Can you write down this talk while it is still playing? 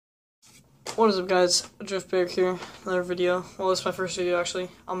What is up, guys? Driftbear here, another video. Well, this is my first video, actually.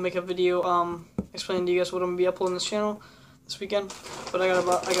 I'll make a video explaining to you guys what I'm gonna be uploading this channel this weekend. But I got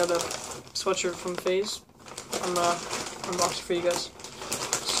a sweatshirt from Faze. I'm unboxing for you guys.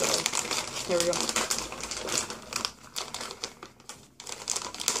 So here we go.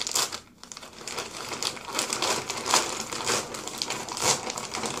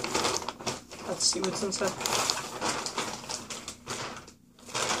 Let's see what's inside.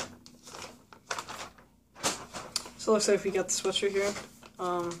 So it looks like we got the sweatshirt here.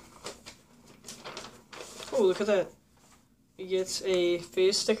 Oh, look at that. We get a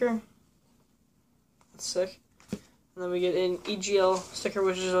Faze sticker. That's sick. And then we get an EGL sticker,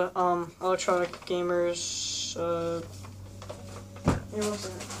 which is a electronic gamers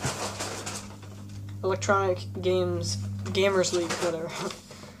electronic gamers league, whatever.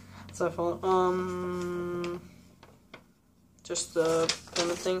 That's my phone. Just the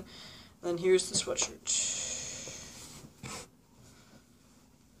payment thing. And then here's the sweatshirt.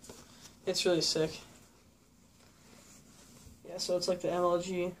 It's really sick. Yeah, so it's like the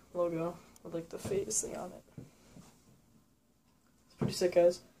MLG logo with like the Faze thing on it. It's pretty sick,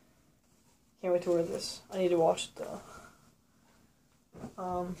 guys. Can't wait to wear this. I need to watch it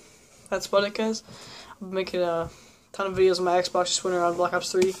though. That's about it, guys. I'm making a ton of videos on my Xbox this winter on Black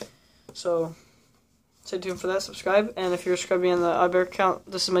Ops 3. So stay tuned for that. Subscribe, and if you're subscribing on the iBear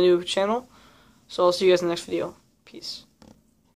account, this is my new channel. So I'll see you guys in the next video. Peace.